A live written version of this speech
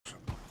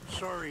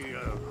sorry,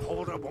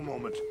 hold up a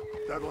moment.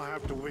 That'll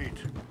have to wait.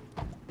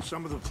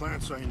 Some of the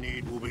plants I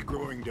need will be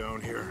growing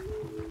down here.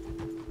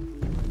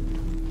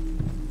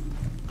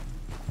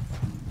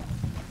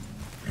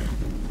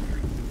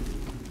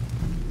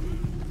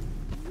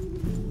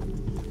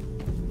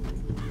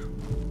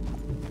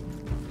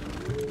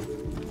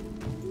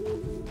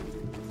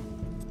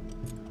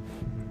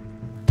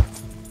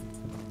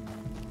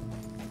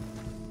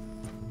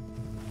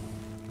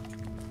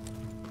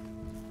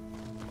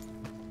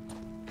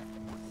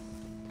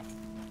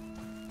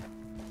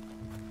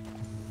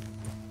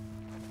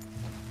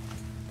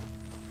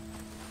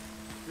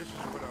 This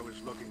is what I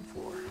was looking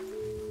for.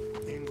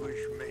 English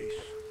mace.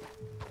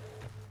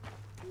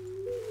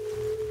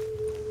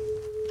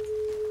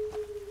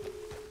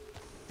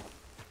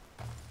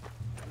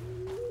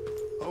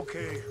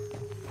 Okay,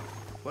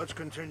 let's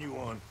continue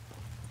on.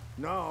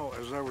 Now,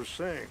 as I was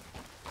saying,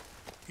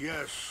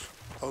 yes,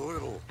 a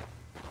little.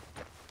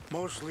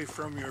 Mostly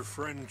from your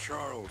friend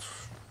Charles.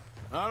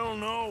 I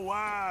don't know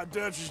why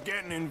Dutch is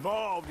getting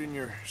involved in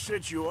your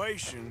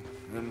situation,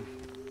 and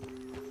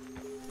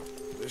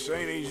this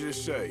ain't easy to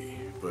say,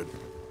 but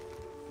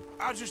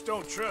I just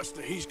don't trust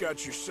that he's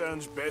got your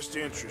son's best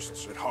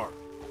interests at heart.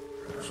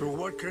 So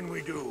what can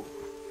we do?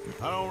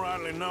 I don't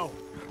rightly know.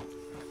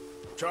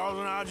 Charles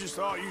and I just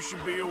thought you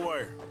should be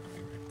aware.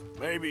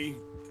 Maybe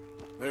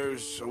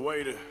there's a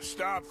way to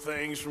stop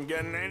things from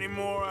getting any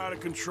more out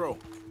of control.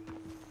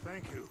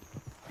 Thank you,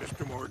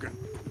 Mr. Morgan.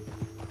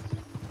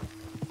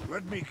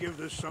 Let me give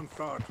this some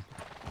thought.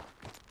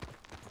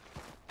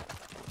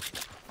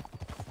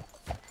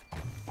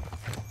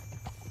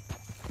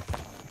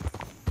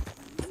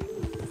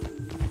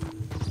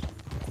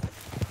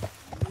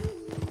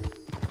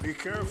 Be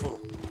careful.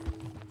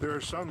 There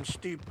are some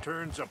steep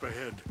turns up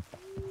ahead,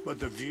 but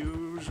the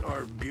views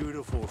are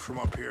beautiful from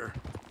up here.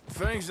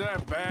 Things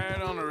that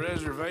bad on the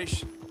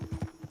reservation?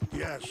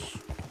 Yes.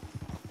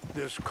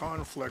 This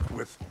conflict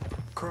with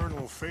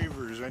Colonel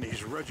Favors and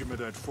his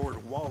regiment at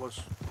Fort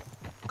Wallace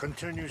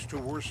continues to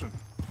worsen.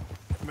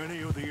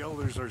 Many of the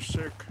elders are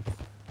sick,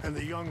 and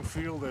the young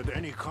feel that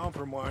any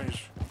compromise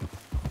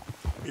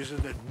is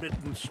an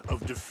admittance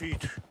of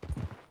defeat.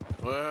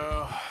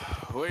 Well,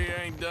 we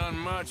ain't done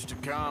much to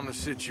calm the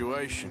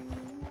situation.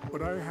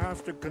 But I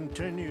have to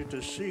continue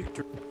to seek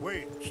to...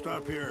 Wait,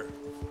 stop here.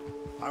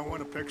 I want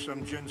to pick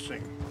some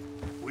ginseng.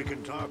 We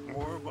can talk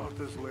more about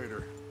this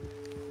later.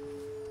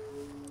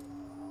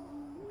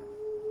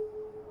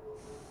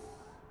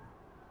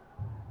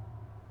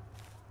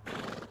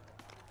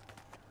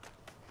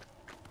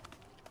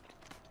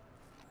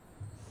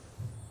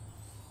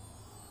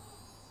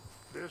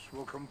 This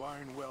will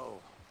combine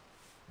well.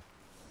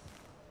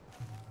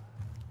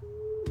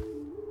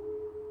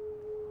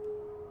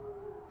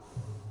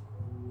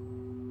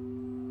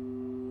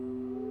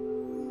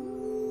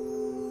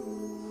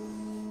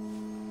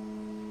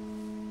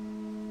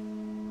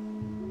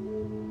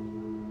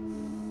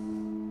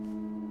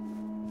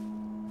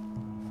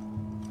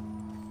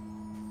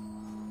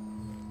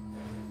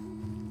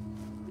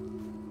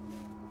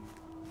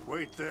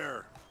 Wait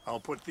there.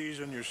 I'll put these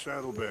in your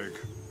saddlebag.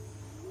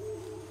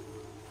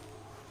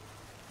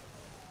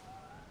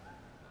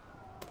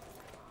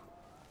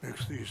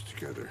 Mix these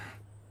together.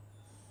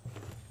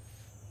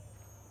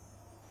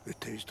 They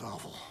taste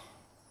awful,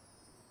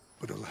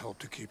 but it'll help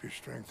to keep your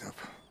strength up.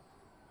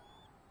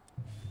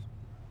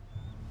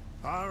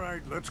 All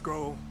right, let's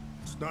go.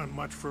 It's not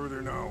much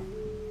further now.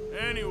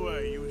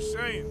 Anyway, you were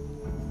saying?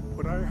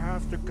 But I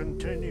have to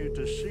continue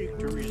to seek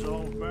to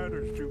resolve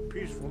matters through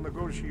peaceful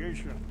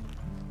negotiation.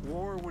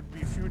 War would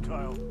be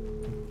futile.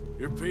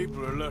 Your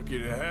people are lucky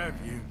to have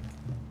you.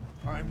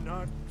 I'm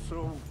not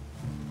so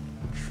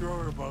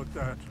sure about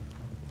that.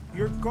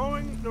 You're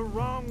going the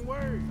wrong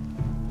way.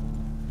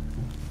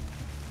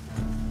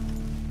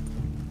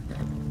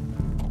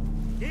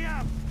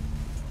 Yeah.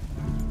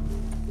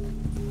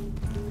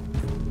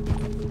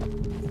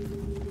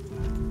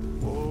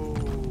 Whoa.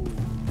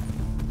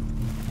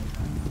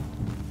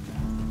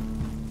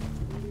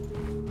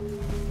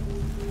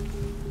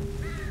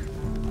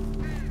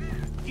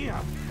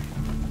 Yeah.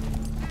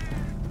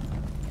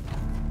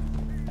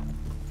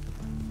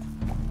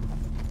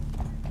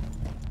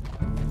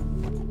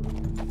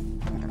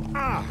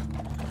 Ah!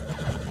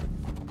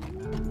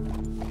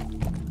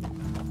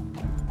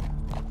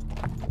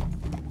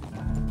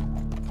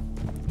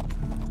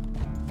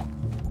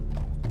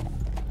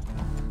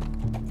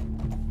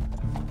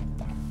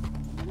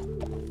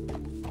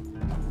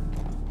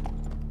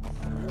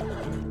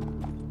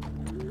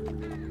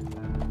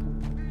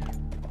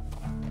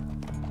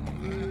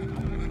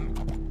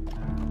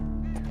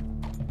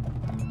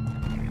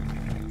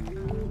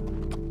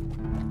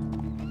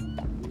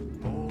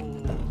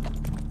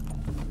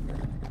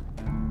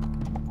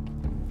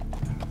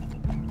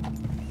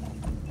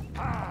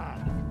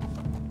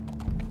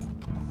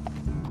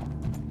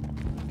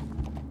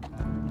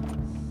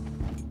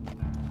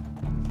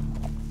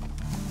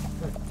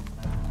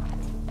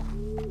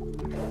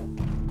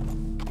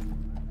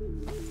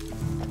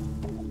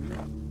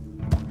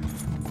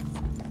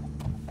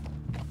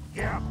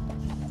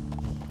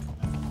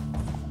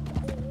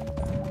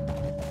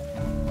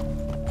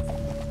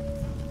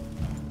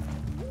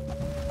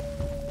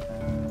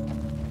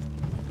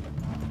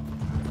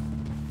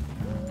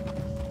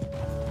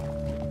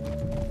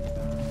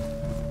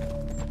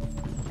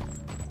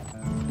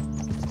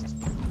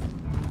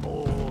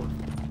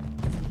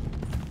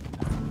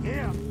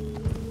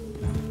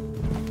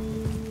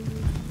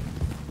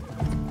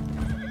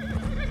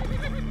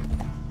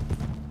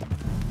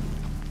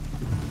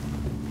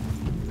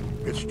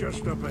 It's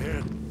just up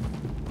ahead.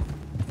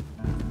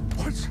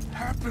 What's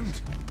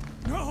happened?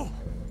 No!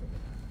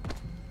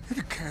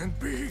 It can't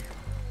be.